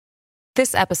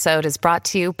This episode is brought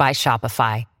to you by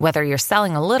Shopify. Whether you're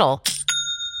selling a little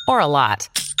or a lot,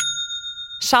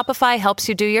 Shopify helps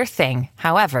you do your thing,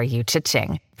 however you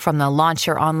cha-ching. From the launch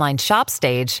your online shop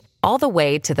stage, all the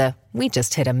way to the we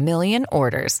just hit 1 million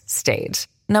orders stage.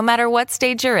 No matter what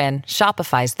stage you're in,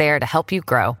 Shopify's there to help you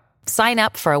grow. Sign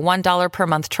up for a $1 per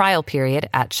month trial period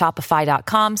at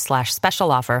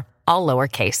shopify.com/special offer, all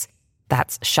lowercase.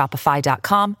 That's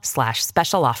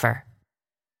shopify.com/special offer.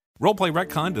 Roleplay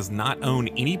Retcon does not own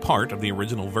any part of the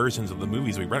original versions of the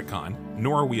movies we retcon,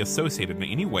 nor are we associated in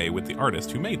any way with the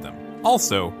artist who made them.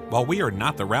 Also, while we are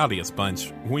not the rowdiest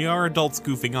bunch, we are adults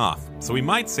goofing off, so we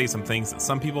might say some things that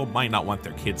some people might not want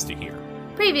their kids to hear.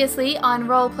 Previously on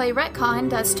Roleplay Retcon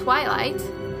Does Twilight.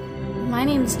 My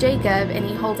name's Jacob, and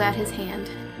he holds out his hand.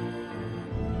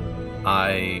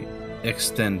 I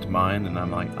extend mine, and I'm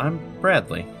like, I'm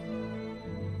Bradley.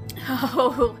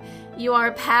 Oh, you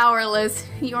are powerless.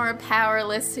 You are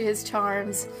powerless to his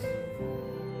charms.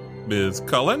 Ms.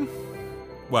 Cullen?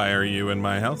 Why are you in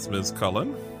my house, Ms.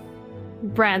 Cullen?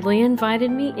 Bradley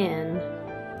invited me in.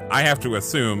 I have to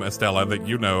assume, Estella, that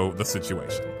you know the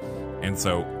situation. And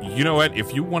so, you know what?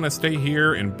 If you want to stay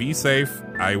here and be safe,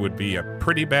 I would be a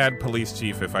pretty bad police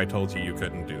chief if I told you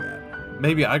couldn't do that.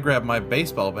 Maybe I grab my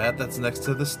baseball bat that's next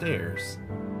to the stairs.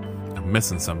 I'm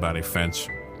missing somebody, Finch.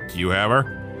 Do you have her?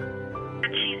 But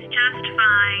she's just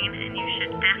fine, and you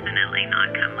should definitely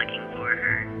not come looking for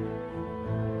her.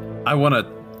 I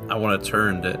wanna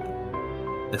turn to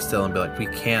Estelle and be like, we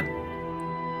can't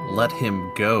let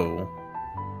him go.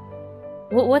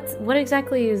 What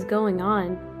exactly is going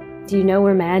on? Do you know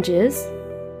where Madge is?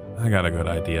 I got a good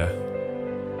idea.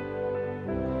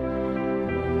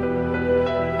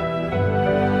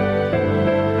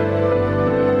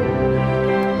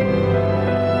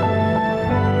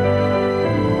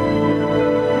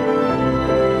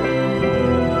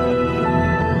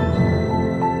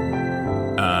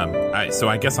 So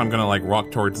I guess I'm gonna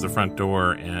walk towards the front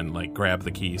door and grab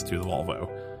the keys to the Volvo.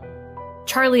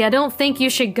 Charlie, I don't think you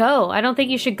should go. I don't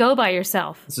think you should go by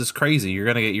yourself. This is crazy. You're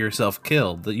gonna get yourself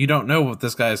killed. You don't know what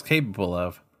this guy is capable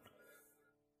of.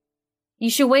 You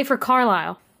should wait for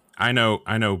Carlisle. I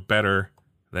know better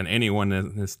than anyone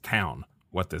in this town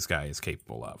what this guy is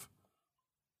capable of.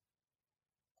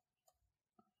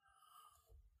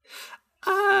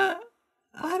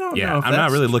 I don't know. Yeah, if I'm not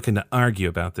really looking to argue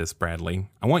about this, Bradley.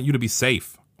 I want you to be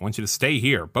safe. I want you to stay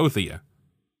here, both of you.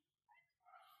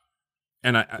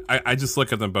 And I just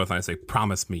look at them both and I say,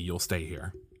 promise me you'll stay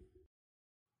here.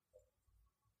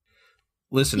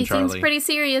 Listen, He Charlie. seems pretty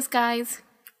serious, guys.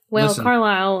 Well, Listen.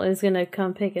 Carlisle is going to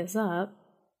come pick us up.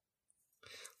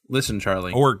 Listen,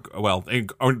 Charlie. Or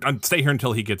stay here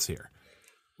until he gets here.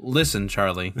 Listen,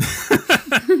 Charlie.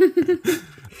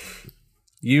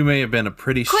 You may have been a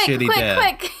pretty shitty dad.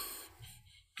 Quick!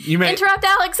 You may Interrupt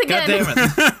Alex again. God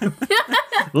damn it.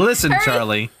 Listen,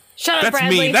 Charlie. Shut up, That's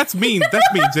Bradley. mean. That's mean,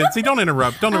 Jinxie. Don't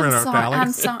interrupt. Don't interrupt,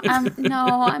 Alex.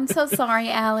 I'm so sorry,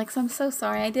 Alex. I'm so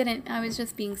sorry. I was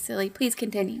just being silly. Please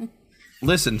continue.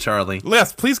 Listen, Charlie.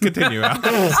 Les, please continue, Alex.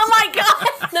 Oh my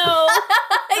god! No.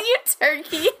 You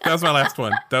turkey. That was my last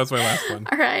one.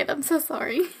 All right, I'm so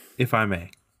sorry. If I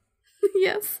may.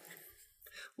 Yes.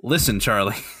 Listen,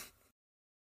 Charlie.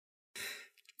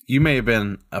 You may have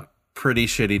been a pretty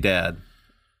shitty dad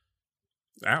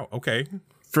Ow, okay.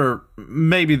 for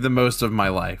maybe the most of my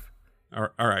life. All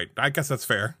right. I guess that's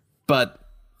fair. But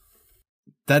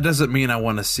that doesn't mean I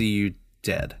want to see you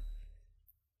dead.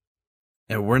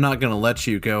 And we're not going to let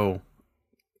you go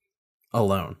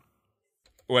alone.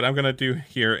 What I'm going to do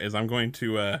here is I'm going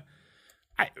to,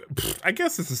 I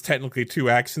guess this is technically 2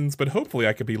 actions, but hopefully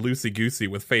I could be loosey-goosey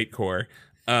with Fate Core.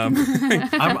 I'm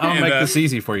gonna make this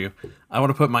easy for you. I want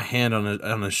to put my hand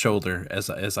on his shoulder as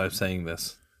I'm saying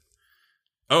this.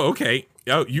 Oh, okay.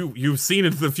 Oh, you've seen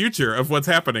into the future of what's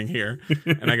happening here.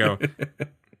 And I go,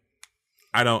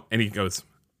 and he goes,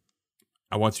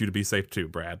 I want you to be safe too,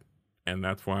 Brad. And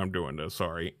that's why I'm doing this.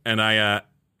 Sorry. And I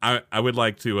would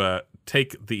like to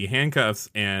take the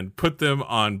handcuffs and put them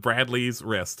on Bradley's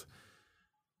wrist.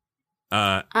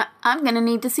 I'm gonna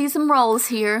need to see some rolls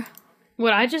here.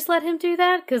 Would I just let him do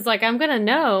that? Because, I'm going to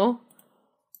know.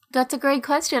 That's a great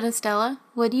question, Estella.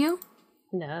 Would you?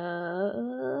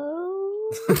 No.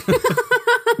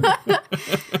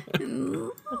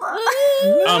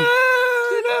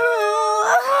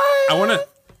 I want to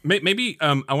maybe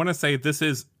I want to say this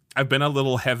is I've been a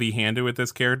little heavy-handed with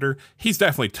this character. He's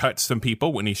definitely touched some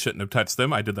people when he shouldn't have touched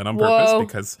them. I did that on purpose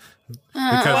because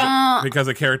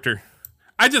a character.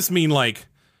 I just mean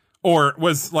or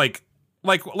was like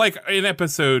in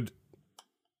episode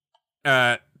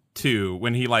too,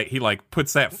 when he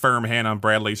puts that firm hand on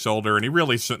Bradley's shoulder, and he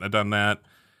really shouldn't have done that.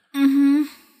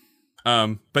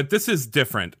 Mm-hmm. But this is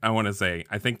different, I want to say.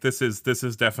 I think this is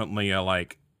definitely a,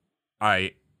 like,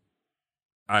 I'm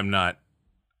not,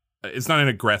 it's not an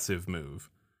aggressive move.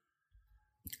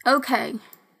 Okay.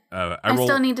 I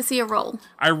still need to see a roll.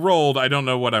 I rolled. I don't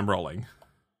know what I'm rolling.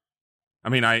 I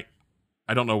mean, I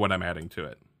don't know what I'm adding to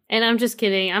it. And I'm just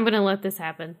kidding. I'm gonna let this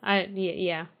happen.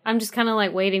 Yeah. I'm just kind of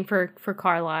like waiting for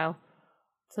Carlisle.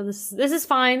 So this is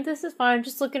fine. This is fine.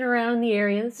 Just looking around in the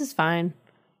area. This is fine.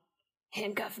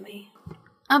 Handcuff me.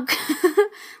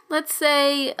 Let's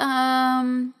say,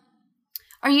 are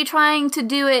you trying to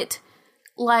do it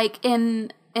like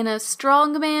in a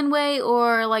strongman way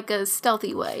or like a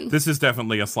stealthy way? This is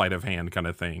definitely a sleight of hand kind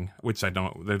of thing, which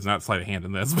there's not sleight of hand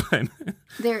in this, but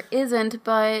there isn't,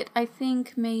 but I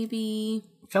think maybe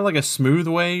kind of like a smooth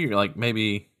way. You're like,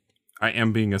 maybe I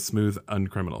am being a smooth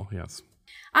uncriminal. Yes,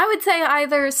 I would say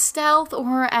either stealth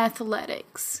or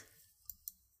athletics.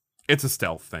 it's a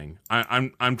stealth thing.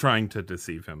 I'm trying to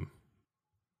deceive him.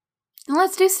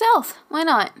 Let's do stealth. Why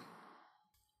not?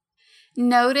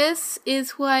 Notice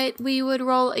is what we would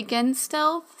roll against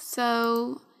stealth.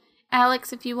 So,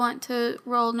 Alex, if you want to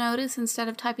roll notice instead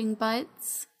of typing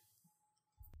butts.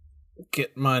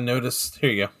 get my notice. Here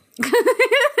you go.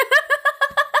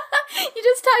 You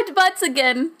just typed butts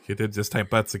again. He did just type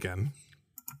butts again.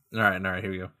 All right,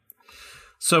 here we go.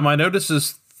 So my notice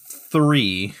is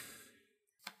 3.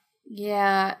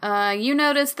 Yeah, you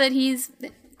notice that he's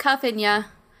cuffing ya.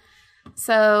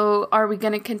 So, are we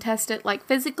going to contest it, like,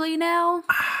 physically now?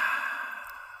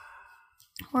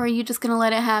 Or are you just going to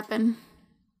let it happen?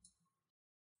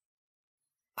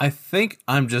 I think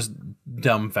I'm just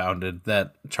dumbfounded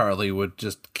that Charlie would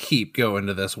just keep going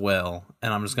to this well,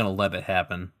 and I'm just going to let it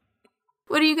happen.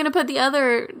 What are you going to put the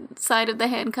other side of the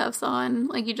handcuffs on?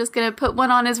 Like, you're just going to put one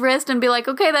on his wrist and be like,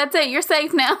 okay, that's it, you're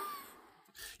safe now.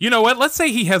 You know what? Let's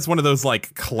say he has one of those,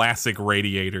 like, classic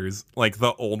radiators, like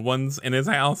the old ones in his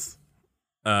house.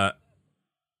 So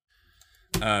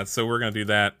we're gonna do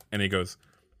that, and he goes,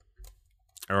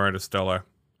 all right, Estella,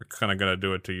 we're kind of gonna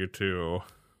do it to you too.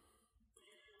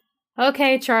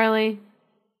 Okay, Charlie.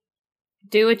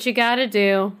 Do what you gotta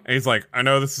do. And he's like, I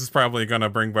know this is probably gonna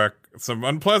bring back some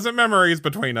unpleasant memories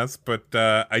between us, but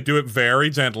I do it very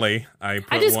gently. I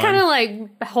just kind of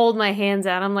like hold my hands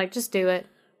out. I'm like, just do it.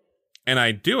 And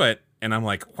I do it, and I'm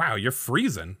like, wow, you're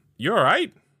freezing. You all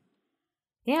right?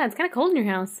 Yeah, it's kind of cold in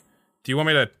your house. Do you want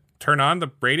me to turn on the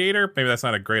radiator? Maybe that's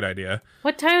not a great idea.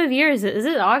 What time of year is it? Is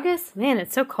it August? Man,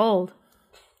 it's so cold.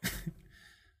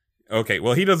 Okay,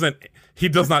 well, he does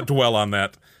not dwell on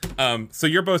that. So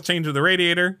you're both changing the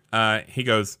radiator. He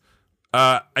goes,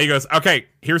 okay,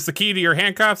 here's the key to your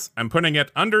handcuffs. I'm putting it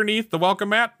underneath the welcome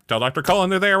mat. Tell Dr. Cullen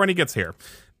they're there when he gets here.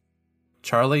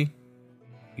 Charlie,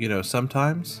 you know,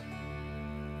 sometimes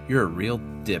you're a real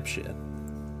dipshit.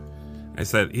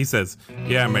 He says,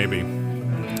 yeah, maybe,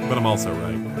 but I'm also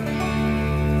right.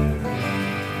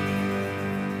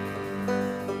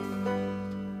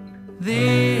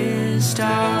 This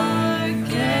dark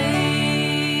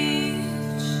age,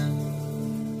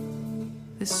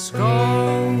 this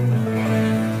skull.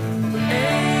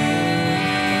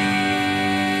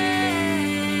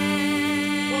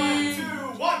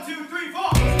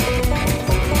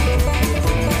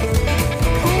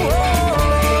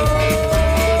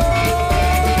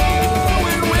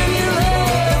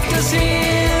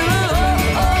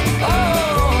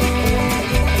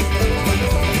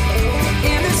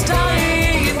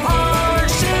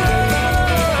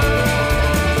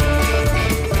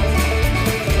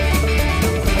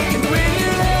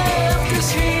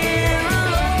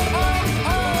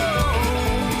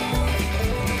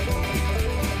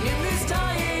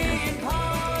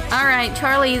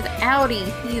 Charlie's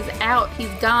outie. He's out. He's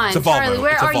gone. Charlie,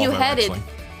 where are you headed?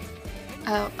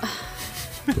 Oh.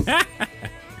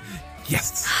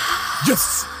 Yes.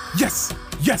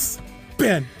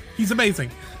 Ben, he's amazing.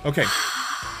 Okay.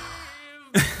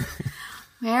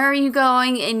 Where are you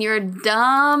going in your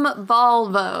dumb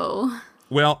Volvo?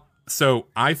 Well, so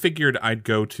I figured I'd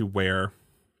go to where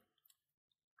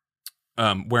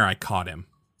I caught him.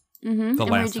 Mm-hmm. The last time.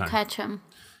 Where'd you catch him?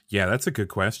 Yeah, that's a good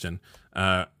question.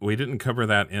 We didn't cover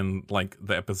that in like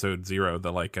the episode 0,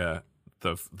 the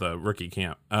rookie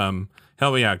camp.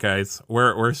 Help me out, guys.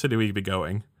 Where should we be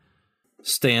going?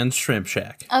 Stan's Shrimp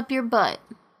Shack. Up your butt.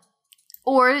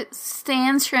 Or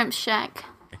Stan's Shrimp Shack.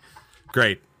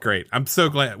 Great. I'm so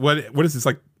glad. What is this,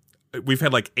 like? We've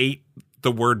had like 8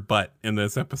 the word butt in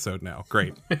this episode now.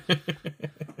 Great.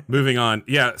 Moving on.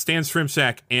 Yeah, Stan's Shrimp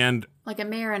Shack and like a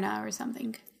marina or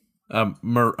something. A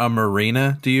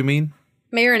marina, do you mean?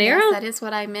 Marinara? Yes, that is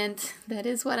what I meant. That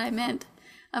is what I meant.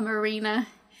 A marina.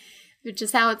 Which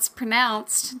is how it's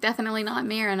pronounced. Definitely not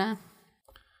marina.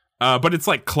 But it's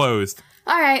like closed.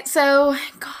 All right, so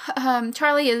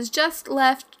Charlie is just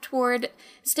left toward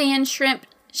Stan's Shrimp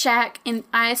Shack, and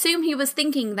I assume he was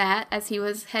thinking that as he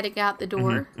was heading out the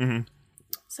door.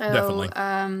 So, Definitely.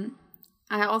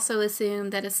 I also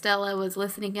assume that Estella was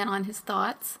listening in on his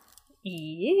thoughts.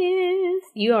 Yes,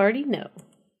 you already know.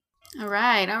 All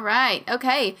right.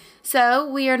 Okay, so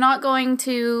we are not going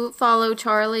to follow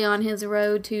Charlie on his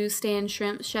road to Stan's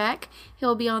Shrimp Shack.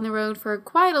 He'll be on the road for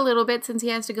quite a little bit since he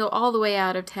has to go all the way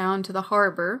out of town to the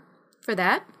harbor for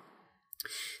that.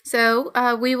 So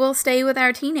we will stay with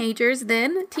our teenagers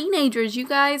then. Teenagers, you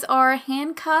guys are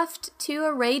handcuffed to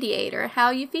a radiator. How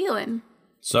you feeling?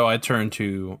 So I turn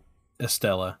to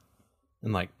Estella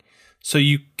and like, so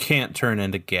you can't turn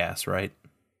into gas, right?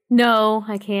 No,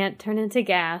 I can't turn into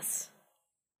gas.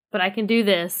 But I can do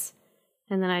this.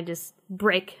 And then I just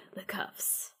break the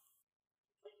cuffs.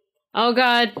 Oh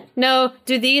god, no.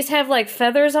 Do these have like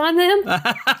feathers on them?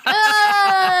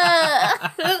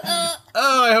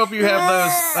 Oh, I hope you have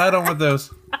those. I don't want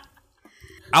those.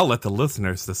 I'll let the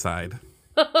listeners decide.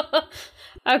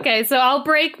 Okay, so I'll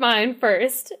break mine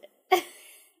first.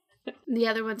 The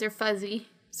other ones are fuzzy.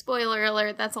 Spoiler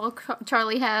alert, that's all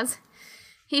Charlie has.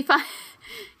 He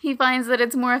finds that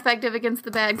it's more effective against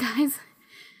the bad guys.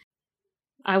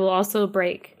 I will also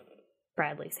break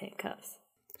Bradley's handcuffs.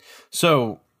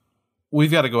 So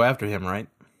we've got to go after him, right?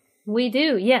 We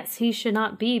do, yes. He should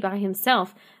not be by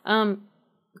himself.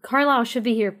 Carlisle should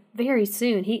be here very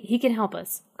soon. He can help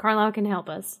us. Carlisle can help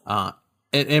us.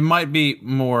 It might be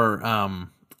more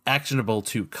actionable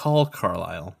to call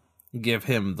Carlisle, give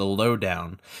him the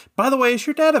lowdown. By the way, is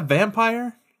your dad a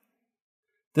vampire?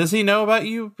 Does he know about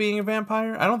you being a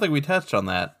vampire? I don't think we touched on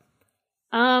that.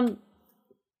 Well,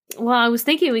 I was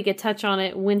thinking we could touch on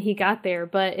it when he got there,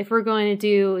 but if we're going to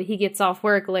do he gets off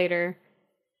work later.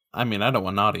 I mean, I don't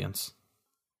want an audience.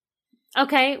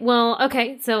 Okay,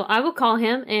 so I will call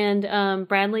him, and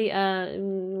Bradley,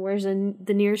 where's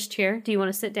the nearest chair? Do you want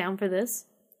to sit down for this?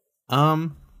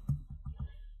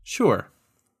 Sure.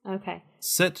 Okay.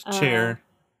 Sit, chair,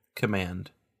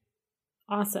 command.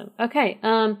 Awesome. Okay,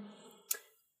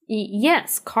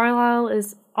 yes, Carlisle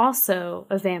is also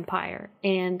a vampire,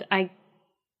 and I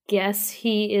guess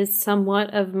he is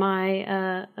somewhat of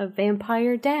my a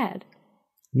vampire dad.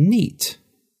 Neat.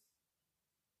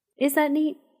 Is that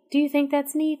neat? Do you think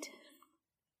that's neat?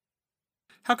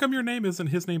 How come your name isn't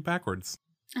his name backwards?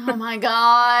 Oh my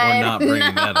god. We're not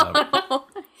bringing that up.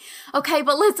 Okay,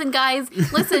 but listen, guys.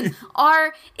 Listen,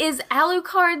 is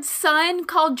Alucard's son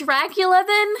called Dracula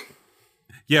then?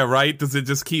 Yeah, right? Does it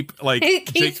just keep, like, It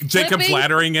keeps Jacob flipping?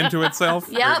 flattering into itself?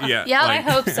 Yep, Yeah. yep. I like-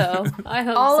 hope so. I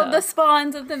hope All so. of the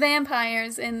spawns of the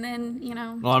vampires, and then,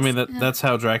 Well, I mean, that's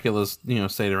how Dracula's,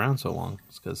 stayed around so long.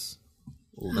 It's because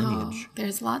lineage. Oh,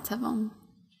 there's lots of them.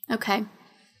 Okay.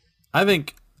 I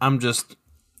think I'm just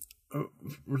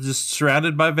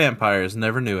surrounded by vampires.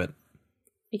 Never knew it.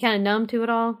 You kind of numb to it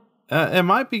all? It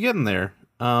might be getting there.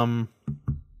 No.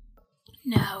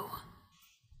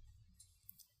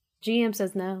 GM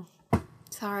says no.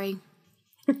 Sorry.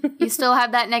 You still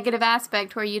have that negative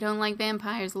aspect where you don't like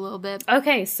vampires a little bit.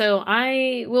 Okay, so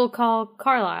I will call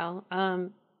Carlisle.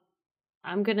 I'm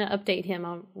going to update him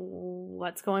on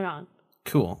what's going on.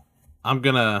 Cool. I'm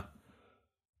gonna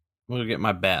get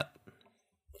my bat.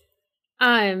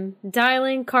 I'm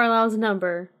dialing Carlisle's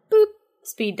number. Boop.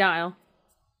 Speed dial.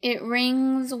 It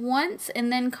rings once,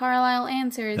 and then Carlisle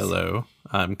answers. Hello,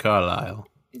 I'm Carlisle.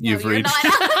 No, You've you're reached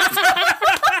not.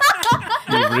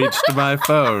 you've reached my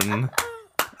phone.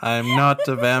 I'm not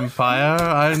a vampire.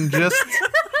 I'm just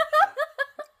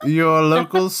your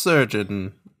local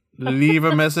surgeon. Leave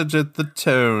a message at the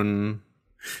tone.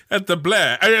 At the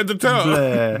at the toe.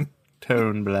 Blair.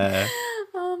 Tone Blair.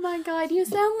 Oh my god, you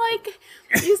sound like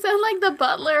the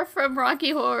butler from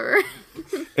Rocky Horror.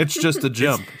 It's just a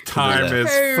jump. Time is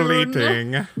Turn.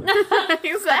 fleeting.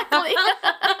 Exactly.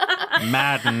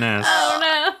 Madness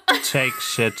Oh no.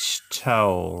 takes its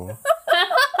toll.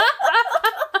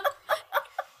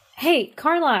 Hey,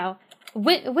 Carlisle.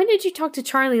 When did you talk to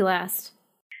Charlie last?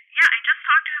 Yeah, I just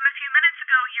talked to him a few minutes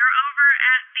ago. You're over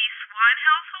at the Swan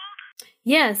household?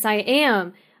 Yes, I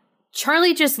am.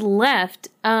 Charlie just left.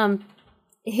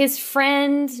 His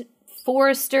friend,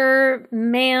 Forrester,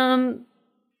 Madge,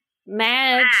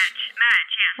 Madge,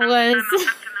 yes. I'm familiar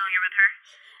with her.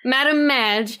 Madam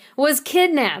Madge was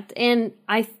kidnapped, and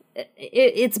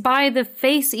it's by the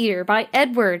Face Eater, by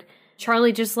Edward.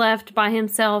 Charlie just left by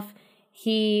himself.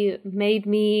 He made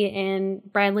me and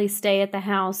Bradley stay at the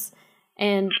house,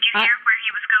 and Did you hear where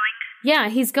he was going? Yeah,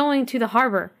 he's going to the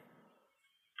harbor.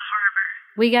 The harbor.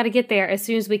 We got to get there as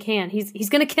soon as we can. He's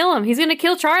going to kill him. He's going to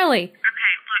kill Charlie.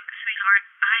 Okay, look, sweetheart,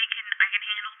 I can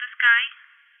handle this guy.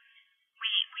 We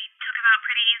took him out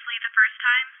pretty easily the first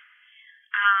time.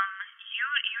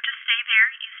 You just stay there.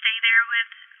 You stay there with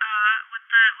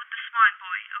the Swan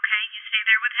Boy, okay? You stay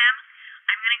there with him.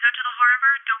 I'm gonna go to the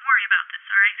harbor. Don't worry about this,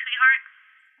 all right, sweetheart?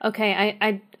 Okay,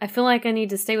 I feel like I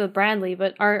need to stay with Bradley,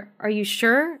 but are you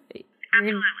sure?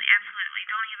 Absolutely, absolutely.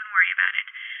 Don't even worry about it.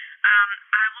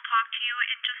 I will talk to you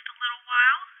in just a little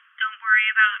while. Don't worry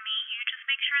about me. You just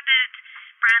make sure that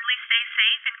Bradley stays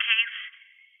safe in case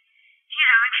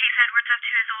Edward's up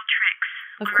to his old tricks.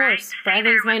 Of all course, right?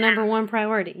 Bradley's my number one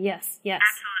priority. Yes.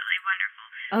 Absolutely wonderful.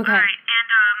 Okay. All right, and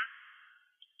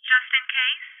just in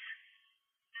case,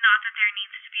 not that there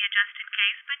needs to be a just in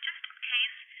case, but just in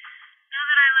case, know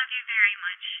that I love you very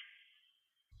much.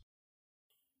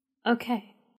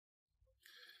 Okay.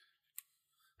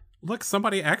 Look,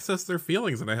 somebody accessed their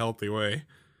feelings in a healthy way.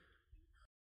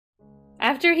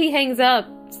 After he hangs up,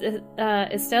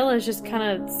 Estella is just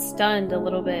kind of stunned a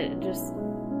little bit. Just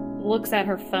looks at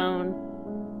her phone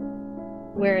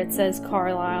where it says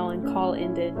Carlisle and call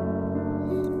ended.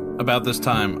 About this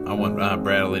time, I want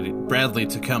Bradley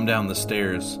to come down the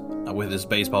stairs with his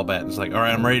baseball bat. It's like, all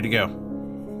right, I'm ready to go.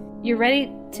 You're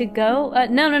ready to go?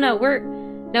 No,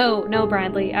 No,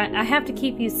 Bradley. I have to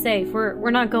keep you safe. We're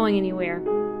not going anywhere.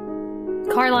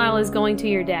 Carlisle is going to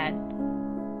your dad.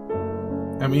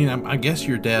 I mean, I guess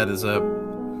your dad is a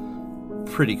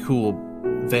pretty cool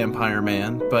vampire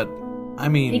man, but I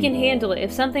mean... He can handle it.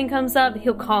 If something comes up,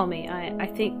 he'll call me. I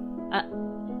think...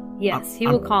 yes, he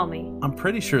will call me. I'm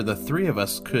pretty sure the three of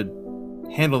us could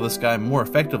handle this guy more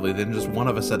effectively than just one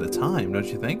of us at a time, don't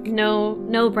you think?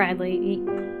 No, Bradley.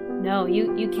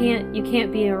 You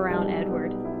can't be around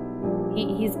Edward.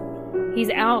 He's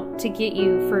out to get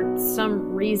you for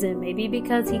some reason. Maybe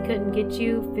because he couldn't get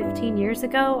you 15 years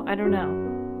ago? I don't know.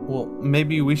 Well,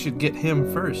 maybe we should get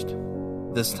him first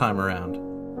this time around.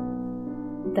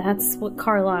 That's what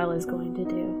Carlisle is going to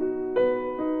do.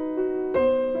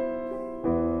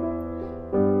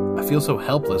 I feel so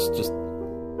helpless just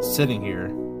sitting here.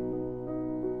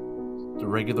 The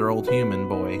regular old human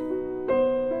boy.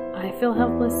 I feel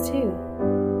helpless too.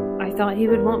 I thought he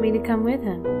would want me to come with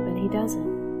him, but he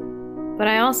doesn't. But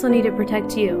I also need to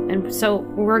protect you, and so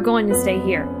we're going to stay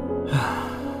here.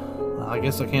 Well, I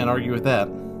guess I can't argue with that.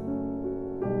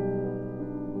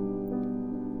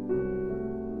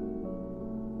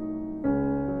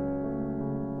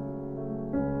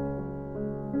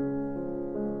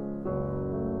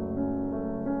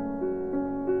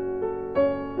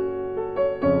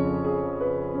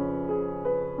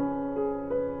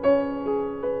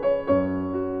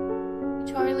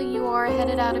 Charlie, you are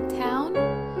headed out of town.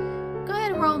 Go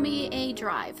ahead and roll me a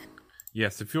drive.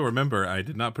 Yes, if you'll remember, I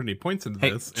did not put any points into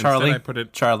Hey, this. Charlie. Instead, I put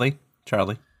it. Charlie.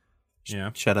 Yeah.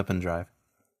 Shut up and drive.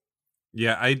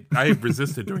 Yeah, I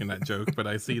resisted doing that joke, but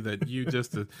I see that you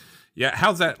just... yeah,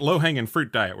 how's that low-hanging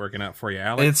fruit diet working out for you,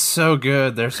 Alex? It's so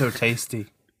good. They're so tasty.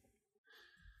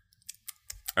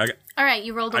 All right,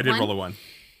 you rolled a 1. I did roll a 1.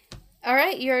 All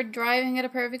right, you're driving at a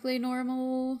perfectly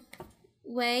normal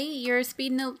way. You're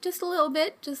speeding just a little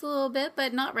bit,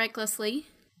 but not recklessly.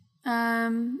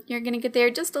 You're gonna get there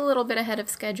just a little bit ahead of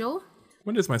schedule.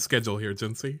 When is my schedule here,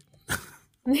 Jincy?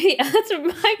 Yeah, that's what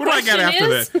my What do I got after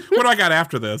this? What do I got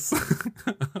after this?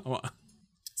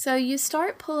 So you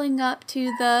start pulling up to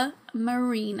the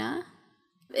marina.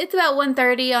 It's about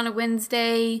 1:30 on a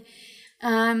Wednesday.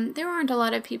 There aren't a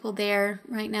lot of people there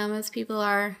right now. Most people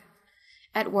are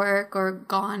at work or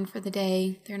gone for the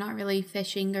day. They're not really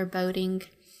fishing or boating.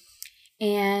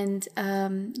 And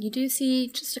you do see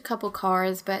just a couple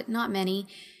cars, but not many.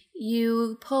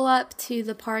 You pull up to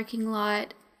the parking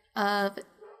lot of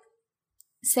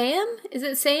Sam? Is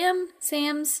it Sam?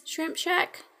 Sam's Shrimp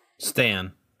Shack?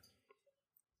 Stan.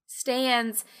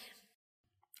 Stan's.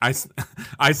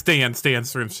 I stand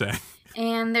Shrimp Shack.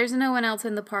 And there's no one else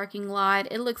in the parking lot.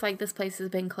 It looks like this place has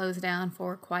been closed down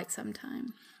for quite some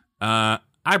time. I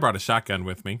brought a shotgun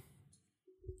with me.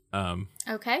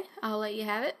 Okay, I'll let you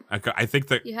have it. I think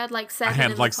that You had like 7. I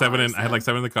had like 7 in. I had like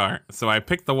 7 in the car, so I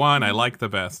picked the one I like the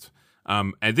best.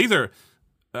 And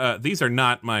these are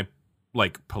not my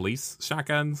like police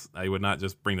shotguns. I would not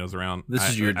just bring those around. This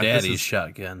is your daddy's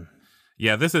shotgun.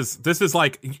 Yeah, this is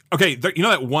like, okay, you know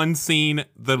that one scene,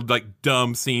 the like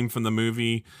dumb scene from the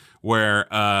movie where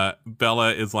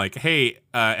Bella is like, "Hey,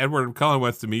 Edward Cullen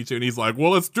wants to meet you," and he's like,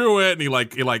 "Well, let's do it," and he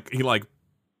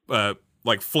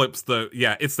flips the,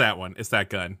 yeah, it's that one, it's that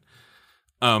gun.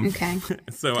 Okay,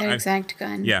 so that exact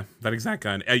gun. Yeah, that exact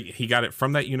gun. He got it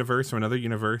from that universe, from another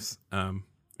universe, and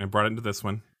and brought it into this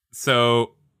one.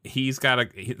 So he's got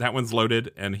that one's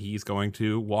loaded, and he's going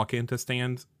to walk into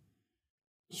Stan's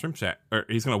shrimp shack, or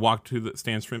he's going to walk to the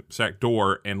Stan's shrimp shack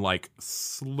door and like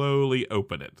slowly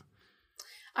open it.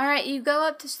 All right, you go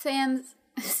up to Stan's.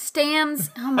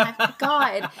 Oh my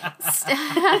god!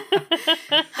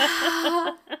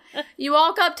 You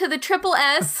walk up to the triple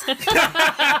S,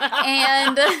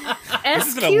 and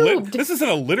S cubed. This is an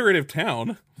alliterative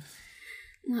town.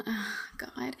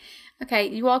 God. Okay,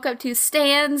 you walk up to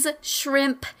Stan's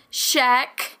Shrimp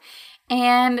Shack,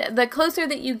 and the closer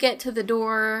that you get to the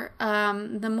door,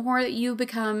 the more that you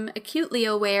become acutely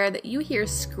aware that you hear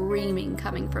screaming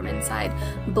coming from inside.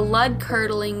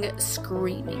 Blood-curdling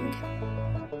screaming.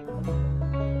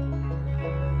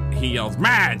 He yells,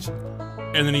 Madge!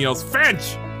 And then he yells,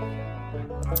 Finch!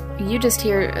 You just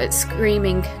hear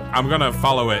screaming. I'm gonna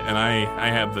follow it, and I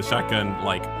have the shotgun,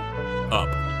 like, up,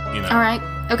 you know. All right.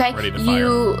 Okay. Ready to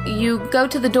fire. You go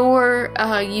to the door.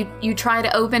 You try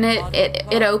to open it.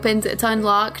 It opens. It's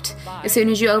unlocked. As soon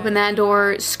as you open that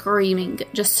door, screaming,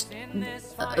 just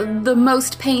the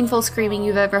most painful screaming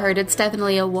you've ever heard. It's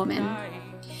definitely a woman.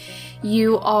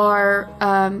 You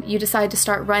decide to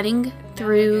start running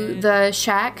through the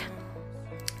shack.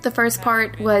 The first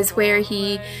part was where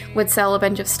he would sell a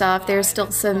bunch of stuff. There's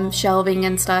still some shelving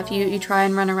and stuff. You try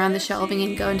and run around the shelving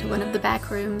and go into one of the back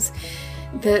rooms.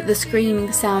 The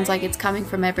screaming sounds like it's coming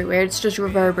from everywhere. It's just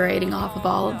reverberating off of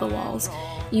all of the walls.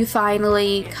 You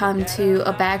finally come to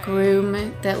a back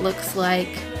room that looks like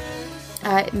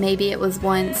maybe it was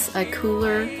once a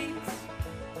cooler.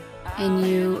 And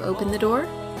you open the door.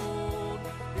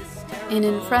 And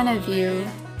in front of you,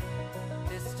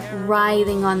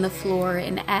 writhing on the floor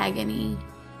in agony,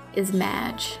 is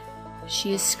Madge.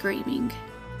 She is screaming.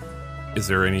 Is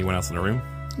there anyone else in the room?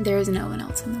 There is no one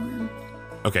else in the room.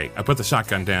 Okay, I put the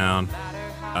shotgun down.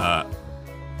 I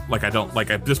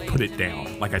just put it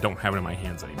down. Like I don't have it in my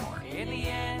hands anymore.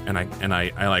 And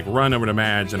I like run over to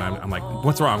Madge, and I'm like,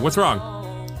 what's wrong? What's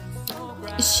wrong?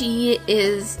 She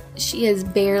is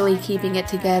barely keeping it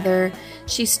together.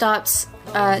 She stops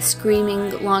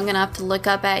screaming long enough to look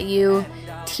up at you.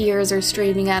 Tears are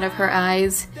streaming out of her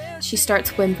eyes. She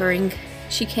starts whimpering.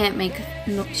 She can't make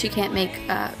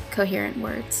coherent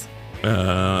words.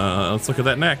 Let's look at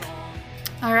that neck.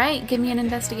 All right, give me an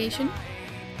investigation.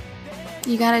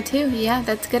 You got it too. Yeah,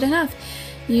 that's good enough.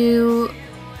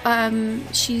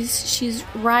 She's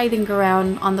writhing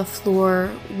around on the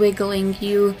floor, wiggling.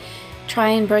 You try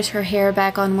and brush her hair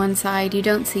back on one side. You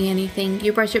don't see anything.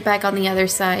 You brush it back on the other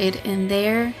side, and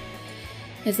there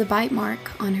is a bite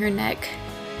mark on her neck.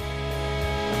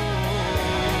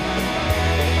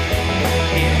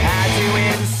 It had to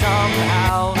end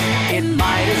somehow. It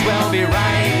might as well be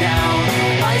right now.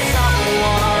 By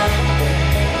someone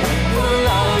who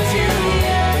loves you.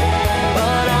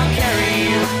 But I'll carry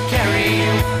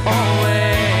you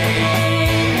always.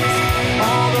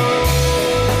 Although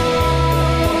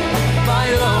my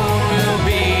load will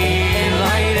be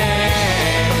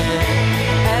lightened.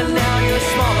 And now you're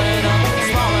small enough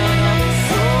so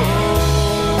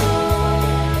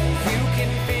you can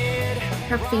fit.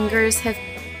 Her fingers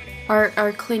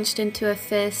are clenched into a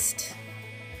fist.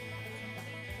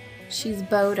 She's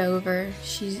bowed over.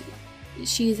 She's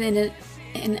in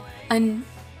an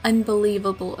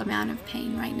unbelievable amount of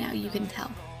pain right now. You can tell.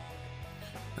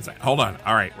 Hold on.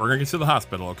 All right, we're gonna get to the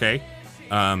hospital, okay?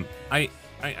 I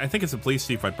think as a police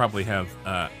chief, I'd probably have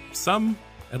some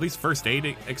at least first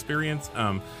aid experience.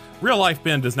 Real life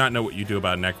Ben does not know what you do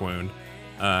about a neck wound,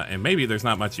 and maybe there's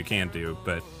not much you can do.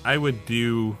 But I would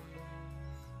do.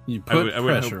 You put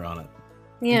pressure on it.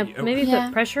 Yeah, maybe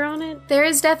put pressure on it. There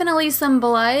is definitely some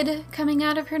blood coming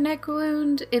out of her neck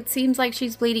wound. It seems like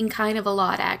she's bleeding kind of a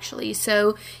lot, actually.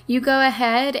 So you go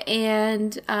ahead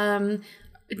and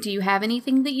do you have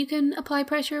anything that you can apply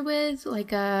pressure with,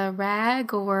 like a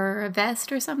rag or a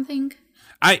vest or something?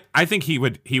 I think he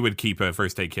would keep a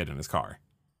first aid kit in his car.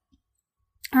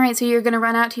 All right, so you're going to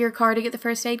run out to your car to get the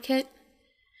first aid kit?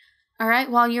 All right,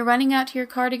 while you're running out to your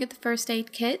car to get the first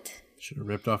aid kit... Should have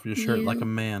ripped off your shirt like a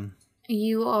man.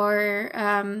 You are,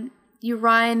 you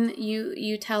run,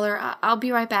 you tell her, I'll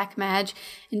be right back, Madge.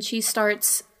 And she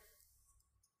starts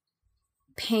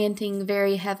panting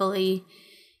very heavily.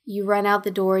 You run out the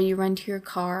door, you run to your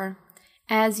car.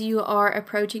 As you are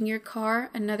approaching your car,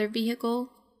 another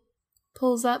vehicle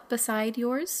pulls up beside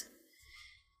yours.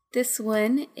 This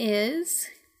one is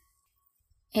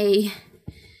a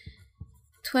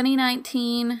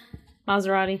 2019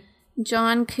 Maserati.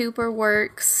 John Cooper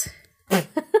Works.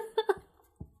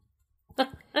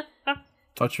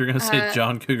 Thought you were gonna say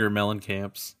John Cougar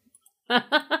Mellencamp's.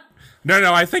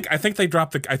 No. I think they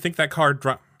dropped the. I think that car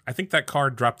dropped. I think that car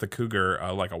dropped the Cougar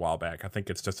like a while back. I think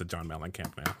it's just a John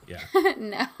Mellencamp now. Yeah.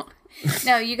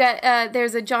 No, you got,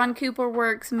 there's a John Cooper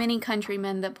Works Mini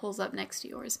Countryman that pulls up next to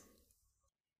yours.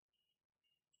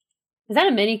 Is that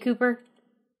a Mini Cooper?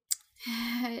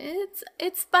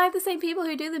 It's by the same people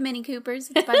who do the Mini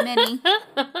Coopers. It's by Mini.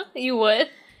 You would.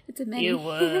 It's a Mini. You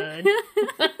would.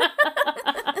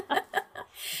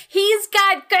 He's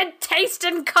got good taste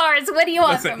in cars. What do you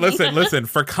want from me? Listen.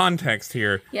 For context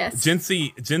here, yes.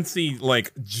 Jincy,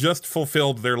 like, just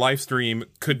fulfilled their life stream.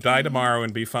 Could die tomorrow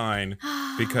and be fine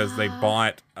because they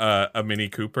bought a Mini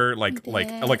Cooper, like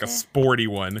a sporty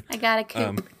one. I got a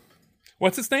coupe.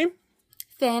 What's its name?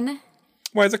 Finn.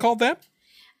 Why is it called that?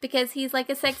 Because he's like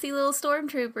a sexy little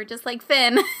stormtrooper, just like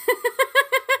Finn.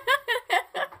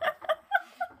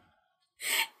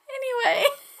 Anyway.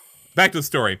 Back to the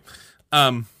story.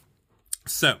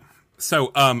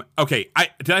 Okay.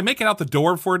 Did I make it out the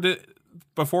door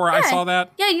before I saw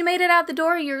that? Yeah, you made it out the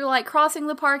door. You're like crossing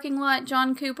the parking lot.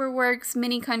 John Cooper Works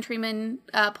Mini Countryman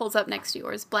pulls up next to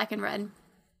yours, black and red.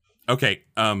 Okay.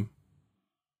 I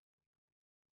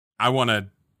want to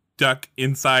duck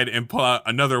inside and pull out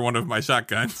another one of my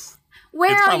shotguns.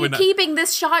 Where are you keeping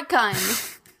this shotgun?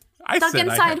 Duck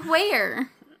inside where?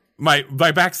 My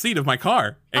back seat of my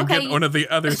car and get one of the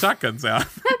other shotguns out.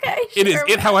 Okay.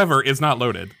 It, however, is not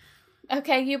loaded.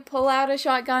 Okay, you pull out a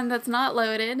shotgun that's not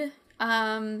loaded.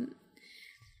 And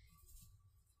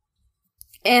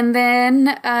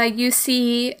then you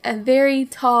see a very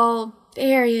tall,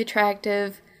 very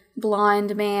attractive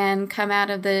blonde man come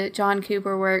out of the John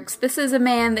Cooper Works. This is a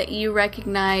man that you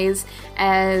recognize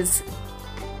as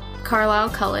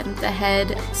Carlisle Cullen, the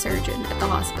head surgeon at the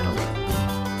hospital.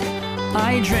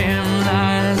 I dreamed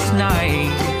last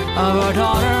night of a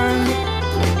daughter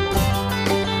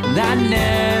that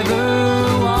never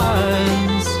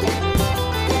was,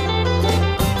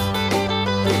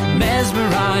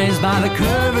 mesmerized by the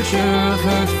curvature of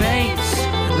her face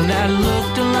that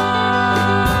looked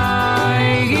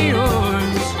like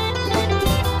yours,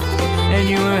 and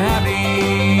you were happy.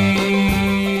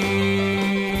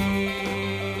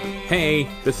 Hey,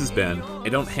 this is Ben. I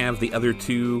don't have the other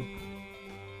two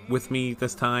with me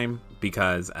this time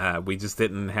because we just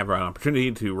didn't have an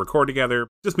opportunity to record together.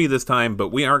 Just me this time, but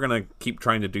we are going to keep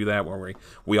trying to do that where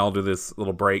we all do this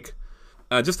little break.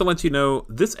 Just to let you know,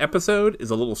 this episode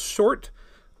is a little short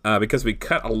because we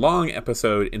cut a long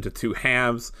episode into two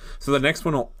halves. So the next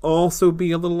one will also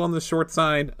be a little on the short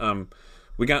side.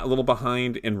 We got a little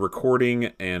behind in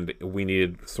recording and we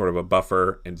needed sort of a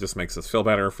buffer, and it just makes us feel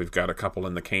better if we've got a couple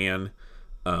in the can.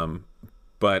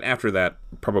 But after that,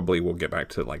 probably we'll get back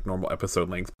to like normal episode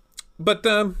length. But,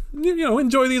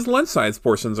 enjoy these lunch-sized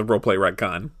portions of Roleplay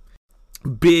Retcon.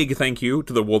 Big thank you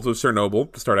to the Wolves of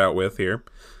Chernobyl to start out with here.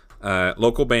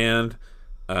 Local band.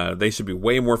 They should be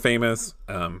way more famous.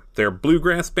 They're a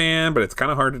bluegrass band, but it's kind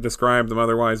of hard to describe them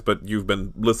otherwise. But you've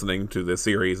been listening to this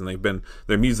series, and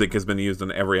their music has been used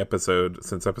in every episode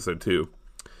since episode 2.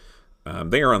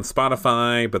 They are on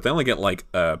Spotify, but they only get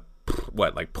like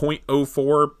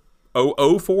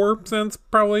 0.04 cents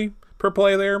probably per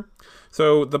play there.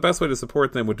 So the best way to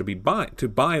support them would be to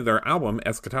buy their album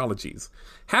Eschatologies.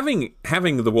 Having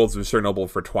the Wolves of Chernobyl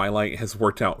for Twilight has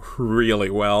worked out really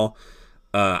well.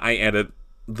 I edit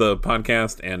the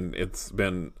podcast and it's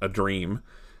been a dream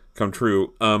come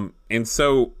true. And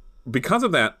so because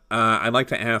of that, I'd like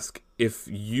to ask if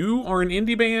you are an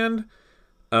indie band,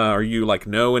 or you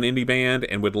know an indie band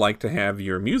and would like to have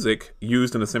your music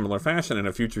used in a similar fashion in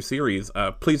a future series,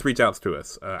 please reach out to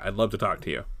us. I'd love to talk to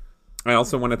you. I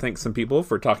also want to thank some people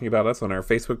for talking about us on our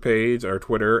Facebook page, our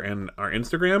Twitter, and our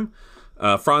Instagram.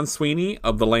 Franz Sweeney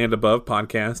of the Land Above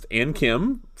podcast and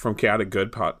Kim from Chaotic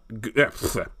Good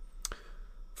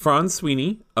Franz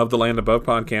Sweeney of the Land Above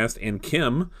podcast and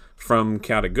Kim from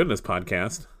Chaotic Goodness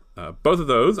podcast. Both of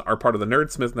those are part of the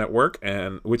Nerdsmith Network,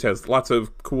 which has lots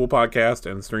of cool podcasts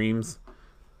and streams.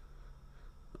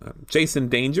 Jason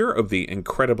Danger of the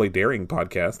Incredibly Daring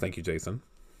podcast. Thank you, Jason.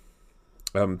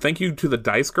 Thank you to the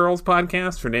Dice Girls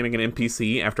podcast for naming an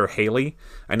NPC after Haley.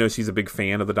 I know she's a big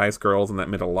fan of the Dice Girls, and that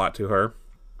meant a lot to her.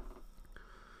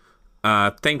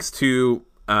 Thanks to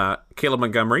Caleb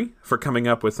Montgomery for coming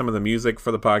up with some of the music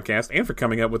for the podcast and for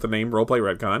coming up with the name Roleplay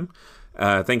Retcon.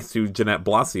 Thanks to Jeanette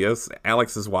Blasius,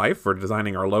 Alex's wife, for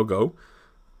designing our logo.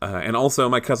 And also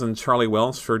my cousin Charlie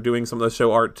Welsh for doing some of the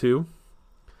show art too.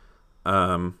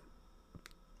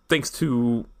 Thanks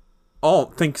to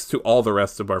all the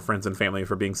rest of our friends and family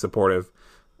for being supportive,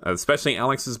 especially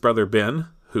Alex's brother Ben,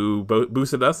 who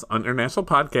boosted us on International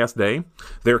Podcast Day.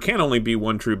 There can only be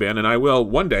one true Ben, and I will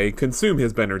one day consume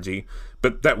his Benergy,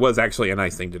 but that was actually a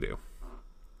nice thing to do.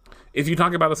 If you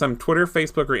talk about us on Twitter,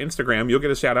 Facebook, or Instagram, you'll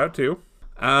get a shout out too.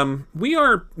 We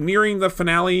are nearing the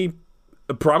finale,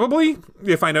 probably,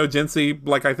 if I know Jincy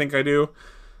like I think I do.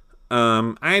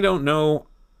 I don't know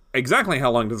exactly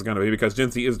how long this is going to be because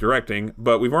Jincy is directing,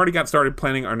 but we've already got started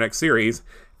planning our next series.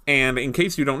 And in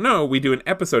case you don't know, we do an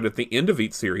episode at the end of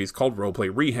each series called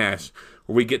Roleplay Rehash,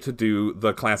 where we get to do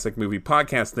the classic movie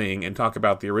podcast thing and talk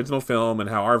about the original film and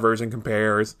how our version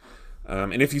compares.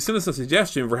 And if you send us a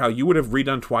suggestion for how you would have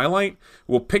redone Twilight,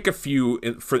 we'll pick a few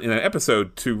in an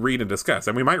episode to read and discuss.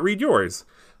 And we might read yours.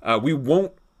 We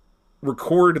won't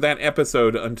record that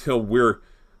episode until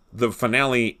the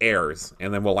finale airs.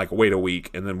 And then we'll wait a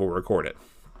week and then we'll record it.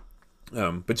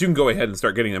 But you can go ahead and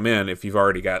start getting them in if you've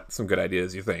already got some good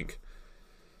ideas you think.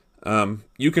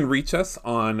 You can reach us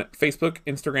on Facebook,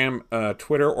 Instagram,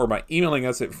 Twitter, or by emailing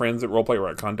us at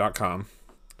friends@roleplayretcon.com.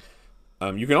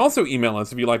 You can also email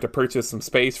us if you'd like to purchase some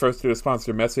space for us to do a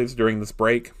sponsored message during this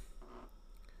break.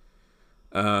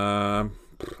 I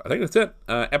think that's it.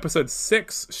 Episode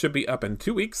 6 should be up in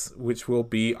 2 weeks, which will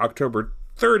be October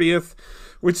 30th,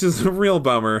 which is a real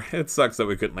bummer. It sucks that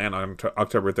we couldn't land on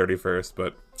October 31st,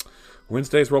 but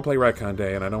Wednesday's Roleplay Retcon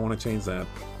Day, and I don't want to change that.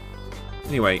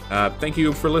 Anyway, thank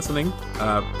you for listening.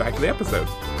 Back to the episode.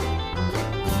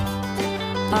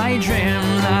 I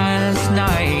dreamed last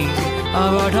night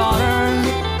of a daughter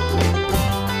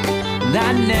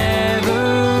that never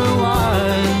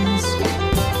was,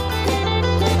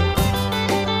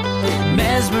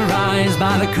 mesmerized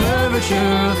by the curvature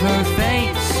of her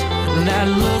face that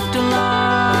looked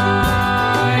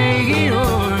like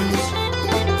yours,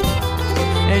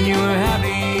 and you were happy.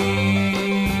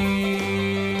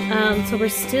 So we're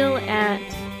still at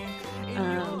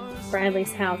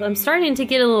Bradley's house. I'm starting to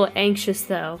get a little anxious,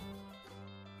 though.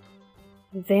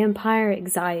 Vampire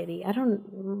anxiety. I don't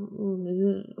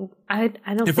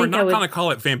If think we're not going to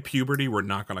call it vampuberty, we're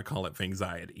not going to call it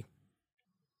fangxiety.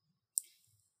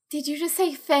 Did you just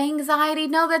say fangxiety?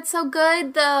 No, that's so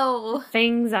good, though.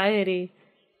 Fangxiety.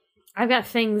 I've got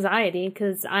fangxiety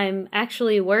because I'm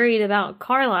actually worried about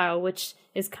Carlisle, which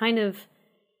is kind of...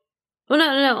 Well,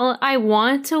 no. I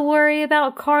want to worry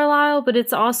about Carlisle, but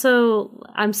it's also...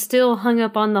 I'm still hung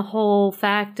up on the whole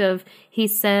fact of he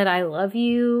said, "I love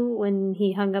you," when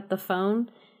he hung up the phone.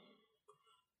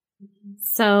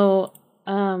 So,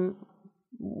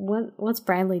 what's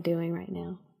Bradley doing right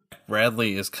now?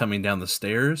 Bradley is coming down the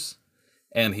stairs,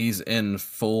 and he's in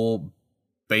full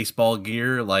baseball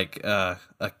gear, like a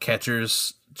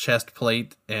catcher's chest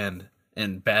plate and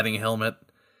batting helmet,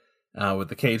 with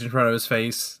the cage in front of his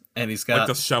face, and he's got like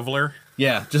the shoveler.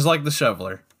 Yeah, just like the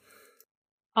shoveler.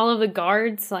 All of the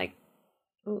guards, like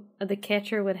the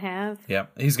catcher would have. Yeah,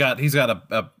 he's got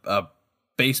a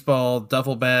baseball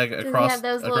duffel bag across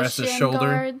his shoulder.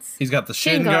 Guards? He's got the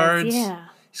shin guards. Yeah,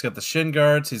 he's got the shin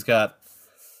guards. He's got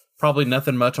probably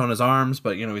nothing much on his arms,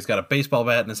 but he's got a baseball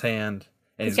bat in his hand.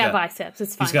 And he's got biceps.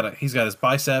 It's fine. He's got his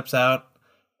biceps out.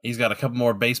 He's got a couple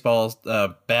more baseball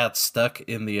bats stuck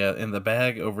in the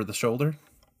bag over the shoulder.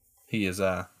 He is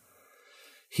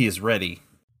ready.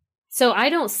 So I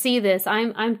don't see this.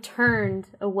 I'm turned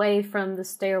away from the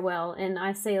stairwell, and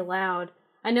I say aloud,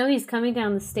 I know he's coming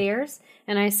down the stairs,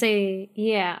 and I say,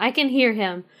 yeah, I can hear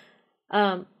him.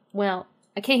 Well,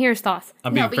 I can't hear his thoughts.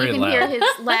 I'm being very loud. No, but you can hear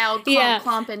his loud Yeah.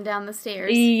 clomping down the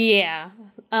stairs. Yeah.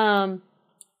 And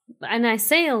I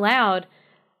say aloud,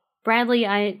 Bradley,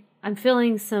 I'm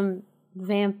feeling some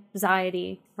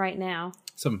vampxiety right now.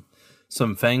 Some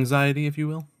fangxiety, if you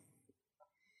will.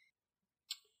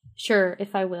 Sure,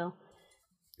 if I will.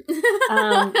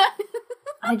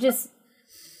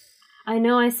 I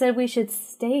know I said we should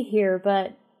stay here,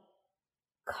 but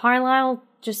Carlisle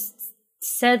just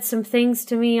said some things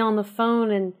to me on the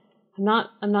phone, and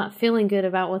I'm not feeling good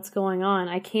about what's going on.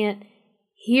 I can't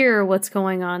hear what's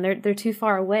going on. They're too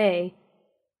far away.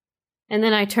 And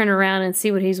then I turn around and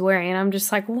see what he's wearing, and I'm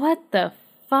just like, what the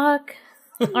fuck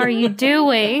are you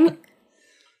doing?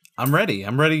 I'm ready.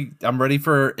 I'm ready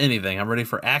for anything. I'm ready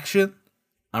for action.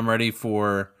 I'm ready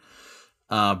for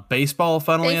baseball,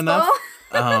 funnily enough.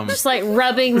 Just like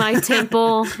rubbing my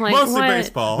temple. Like, Mostly what?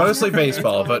 baseball. Mostly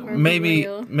baseball, but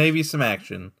Real. maybe some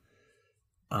action.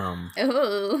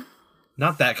 Ooh.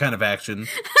 Not that kind of action.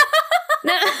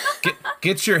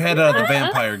 Get your head out of the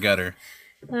vampire gutter.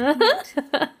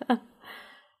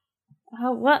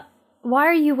 What? Why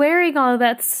are you wearing all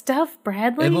that stuff,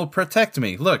 Bradley? It will protect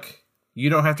me. Look, you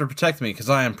don't have to protect me because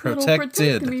I am protected. It'll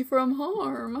protect me from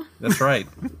harm. That's right.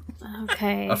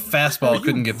 Okay. A fastball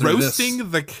couldn't get through Roasting this.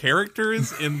 the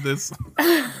characters in this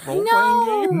role-playing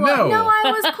game? No.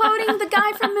 I was quoting the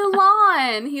guy from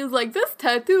Mulan. He was like, "This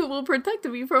tattoo will protect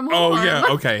me from harm." Oh, yeah,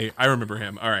 okay. I remember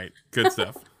him. All right. Good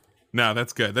stuff. No,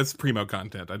 that's good. That's primo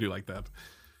content. I do like that.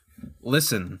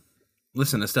 Listen,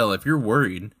 Estella, if you're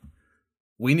worried,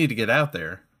 we need to get out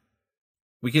there.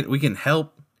 We can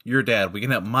help your dad. We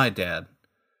can help my dad.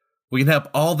 We can help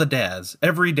all the dads.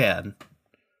 Every dad.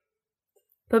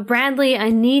 But Bradley, I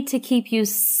need to keep you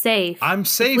safe. I'm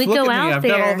safe. We Look go at me. out I've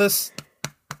there. got all this.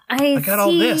 I got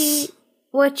all this. see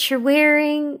what you're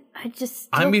wearing.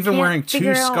 I'm even can't wearing 2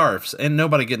 figure out- scarves. And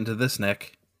nobody getting to this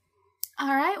neck.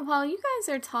 All right, while you guys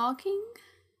are talking,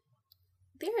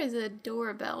 there is a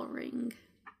doorbell ring.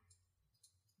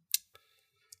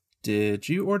 Did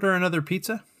you order another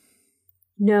pizza?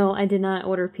 No, I did not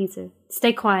order pizza.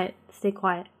 Stay quiet. Stay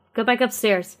quiet. Go back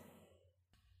upstairs.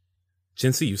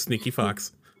 Jinsey, you sneaky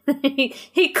fox.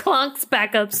 He clunks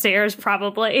back upstairs,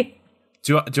 probably.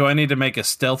 Do I need to make a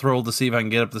stealth roll to see if I can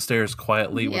get up the stairs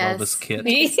quietly with all this kit?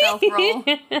 Make a stealth roll.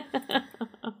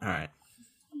 All right.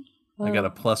 I got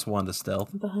a +1 to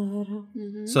stealth.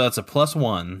 So that's a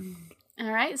 +1.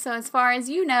 All right, so as far as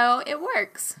you know, it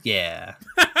works. Yeah.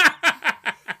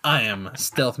 I am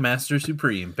Stealth Master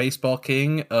Supreme, Baseball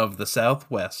King of the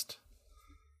Southwest.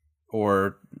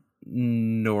 Or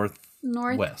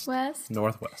Northwest.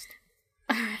 Northwest.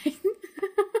 All right.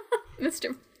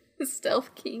 Mr.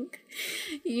 Stealth King.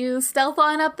 You stealth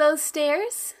on up those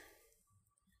stairs.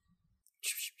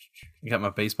 You got my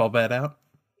baseball bat out?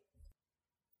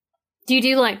 Do you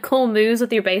do like cool moves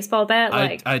with your baseball bat?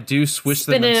 Like I do swish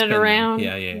them and spinning spin it them. around?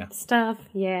 Yeah. and Stuff.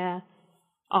 Yeah.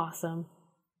 Awesome.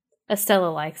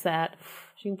 Estella likes that.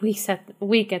 She's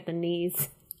weak at the knees.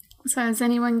 So is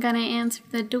anyone going to answer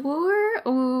the door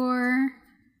or...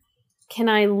 Can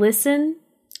I listen?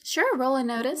 Sure, roll a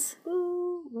notice.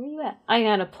 Ooh, where are you at? I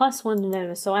got a +1 to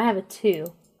notice, so I have a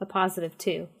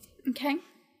 +2. Okay.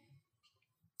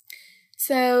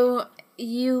 So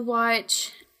you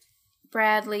watch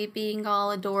Bradley being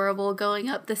all adorable, going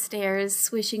up the stairs,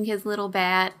 swishing his little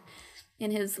bat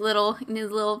in his little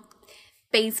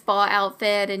baseball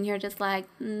outfit, and you're just like,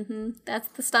 that's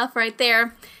the stuff right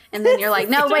there. And then you're like,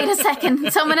 no, wait a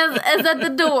second, someone is at the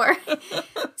door.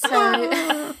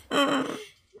 So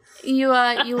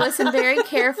you listen very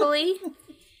carefully,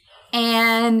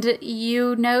 and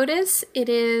you notice it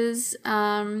is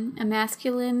a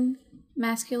masculine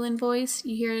voice.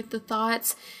 You hear the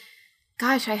thoughts,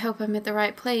 gosh, I hope I'm at the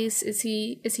right place. Is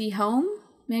he home?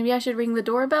 Maybe I should ring the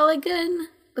doorbell again.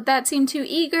 But that seemed too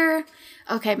eager.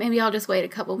 Okay, maybe I'll just wait a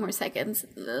couple more seconds.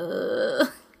 Ugh.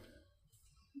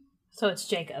 So it's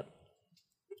Jacob.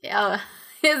 Yeah,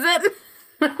 is it?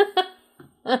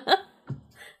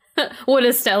 Would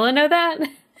Estella know that?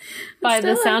 By the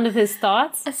Estella- sound of his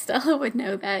thoughts? Estella would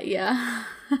know that, yeah.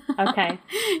 Okay.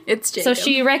 It's Jacob. So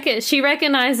she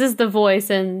recognizes the voice,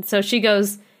 and so she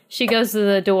goes to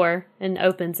the door and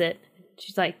opens it.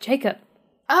 She's like, Jacob.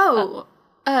 Oh,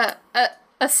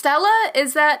 Estella?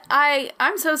 Is that...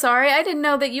 I'm so sorry. I didn't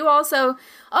know that you also...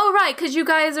 Oh, right, because you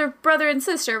guys are brother and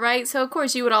sister, right? So, of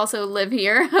course, you would also live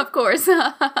here. Of course.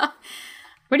 What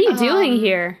are you doing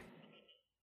here?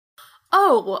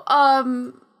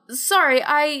 Oh, sorry,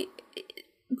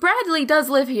 Bradley does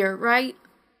live here, right?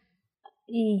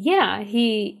 Yeah,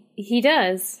 he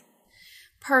does.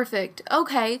 Perfect.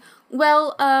 Okay.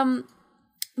 Well,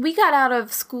 we got out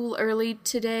of school early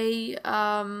today.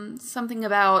 Something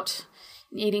about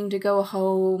needing to go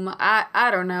home. I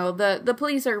don't know. The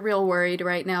police are real worried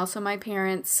right now, so my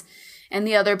parents and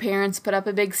the other parents put up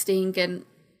a big stink, and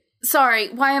sorry,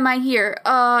 why am I here?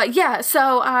 Yeah,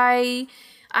 so I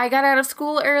got out of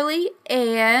school early,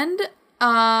 and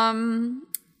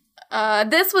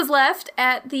this was left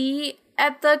at the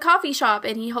coffee shop,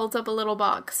 and he holds up a little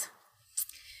box.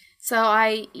 So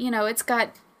it's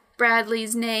got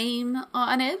Bradley's name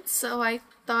on it, so I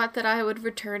thought that I would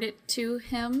return it to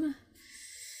him.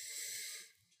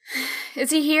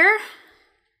 Is he here?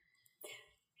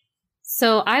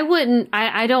 So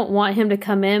I don't want him to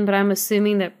come in, but I'm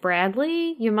assuming that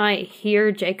Bradley, you might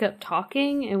hear Jacob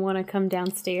talking and want to come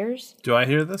downstairs. Do I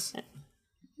hear this?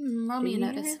 Roll me a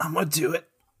notice. I'm gonna do it.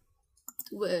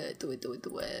 Do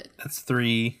it. That's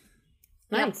 3.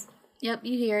 Nice. Yep,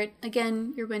 you hear it.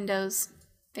 Again, your window's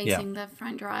facing the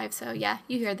front drive, so yeah,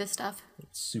 you hear this stuff.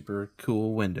 Super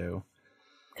cool window.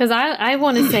 Because I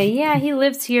want to say, yeah, he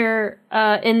lives here.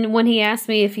 And when he asks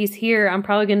me if he's here, I'm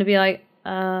probably going to be like,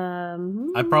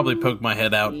 I probably poke my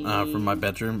head out from my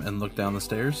bedroom and look down the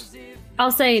stairs.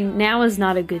 I'll say now is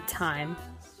not a good time.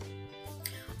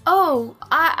 Oh,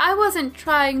 I wasn't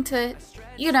trying to,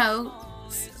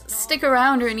 stick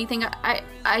around or anything.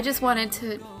 I just wanted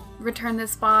to return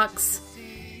this box.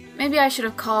 Maybe I should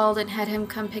have called and had him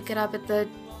come pick it up at the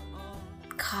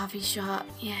coffee shop.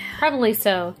 Yeah. Probably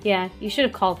so. Yeah, you should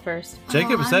have called first.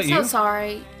 Jacob, is I'm that you? so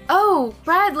sorry. Oh,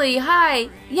 Bradley, hi.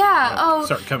 Yeah,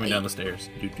 Start coming down the stairs.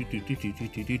 Doot, doot, doot, doot, doot,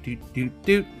 doot, doot, doot, doot,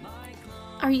 doot.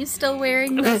 Are you still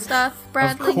wearing the stuff,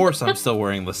 Bradley? Of course I'm still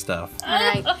wearing the stuff. All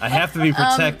right. I have to be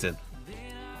protected.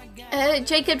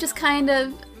 Jacob just kind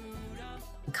of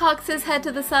cocks his head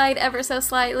to the side ever so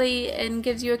slightly and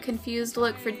gives you a confused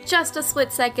look for just a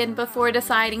split second before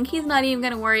deciding he's not even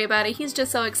going to worry about it. He's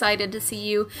just so excited to see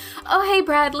you. Oh, hey,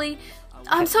 Bradley.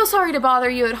 I'm so sorry to bother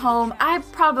you at home. I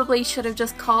probably should have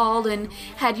just called and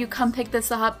had you come pick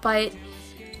this up, but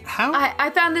How? I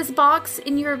found this box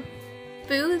in your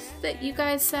booth that you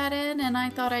guys sat in, and I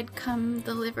thought I'd come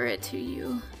deliver it to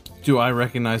you. Do I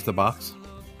recognize the box?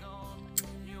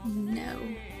 No.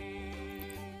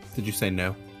 Did you say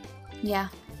no? Yeah.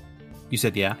 You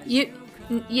said yeah? Yeah.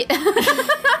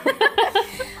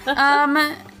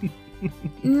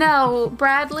 No,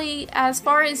 Bradley, as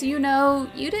far as you know,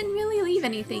 you didn't really leave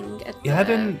anything at the, Yeah, I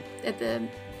didn't- at the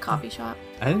coffee shop.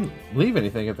 I didn't leave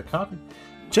anything at the coffee.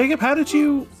 Jacob, how did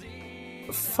you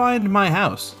find my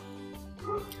house?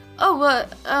 Oh,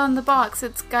 on the box,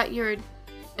 it's got your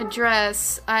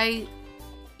address. It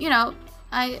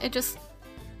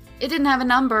didn't have a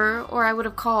number, or I would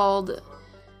have called.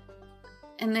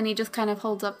 And then he just kind of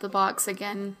holds up the box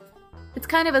again. It's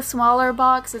kind of a smaller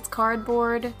box, it's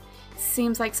cardboard.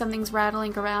 Seems like something's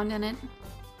rattling around in it.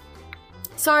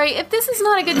 Sorry, if this is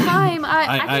not a good time,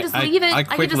 I can just leave it. I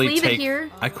can just leave it here.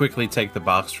 I quickly take the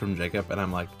box from Jacob, and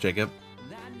I'm like, Jacob,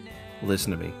 listen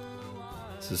to me.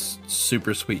 This is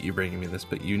super sweet you bringing me this,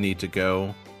 but you need to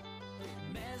go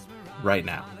right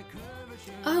now.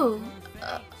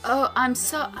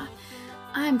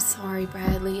 I'm sorry,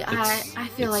 Bradley. I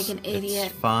feel like an idiot.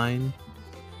 It's fine.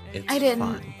 I didn't-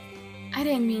 fine. I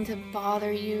didn't mean to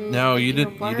bother you. No, at you your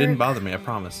didn't. You work. didn't bother me. I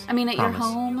promise. I mean, at your Promise.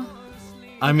 home.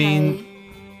 I mean,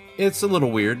 it's a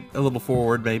little weird, a little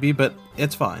forward, maybe, but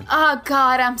it's fine. Oh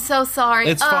God, I'm so sorry.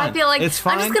 It's I fine. feel like It's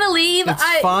fine. I'm just gonna leave. It's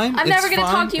fine. I'm never gonna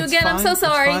talk to you It's again. I'm so fine. It's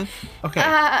sorry. fine.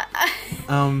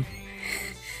 Okay.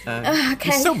 Okay.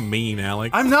 He's so mean,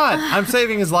 Alex. I'm not. I'm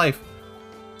saving his life.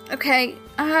 Okay.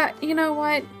 You know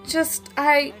what?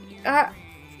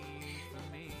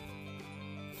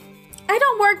 I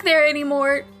don't work there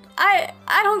anymore. I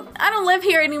don't live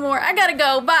here anymore. I gotta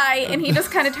go. Bye. And he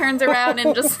just kind of turns around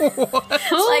and just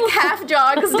like half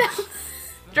jogs down the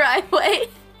driveway.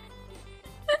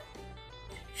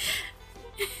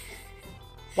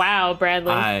 Wow,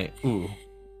 Bradley.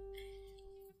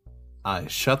 I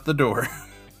shut the door.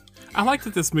 I like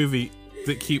that this movie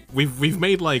we've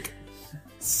made like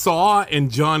Saw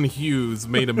and John Hughes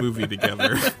made a movie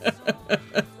together.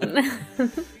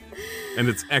 And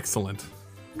it's excellent.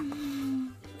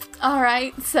 All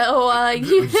right. So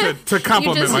you To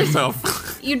compliment just-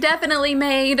 myself. you definitely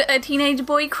made a teenage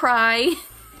boy cry,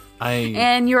 I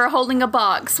and you were holding a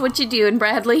box. What you doing,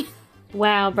 Bradley?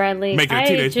 Wow, Bradley. Making a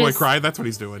teenage boy just- cry, that's what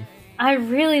he's doing. I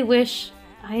really wish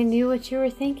I knew what you were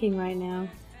thinking right now.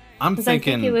 I'm Because I think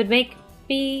it thinking. would make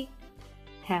me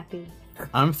happy.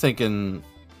 I'm thinking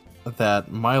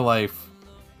that my life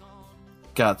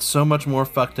got so much more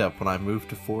fucked up when I moved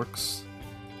to Forks,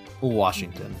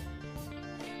 Washington.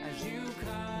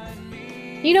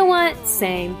 You know what?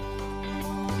 Same.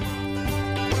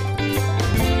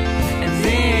 And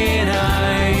then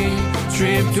I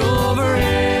tripped over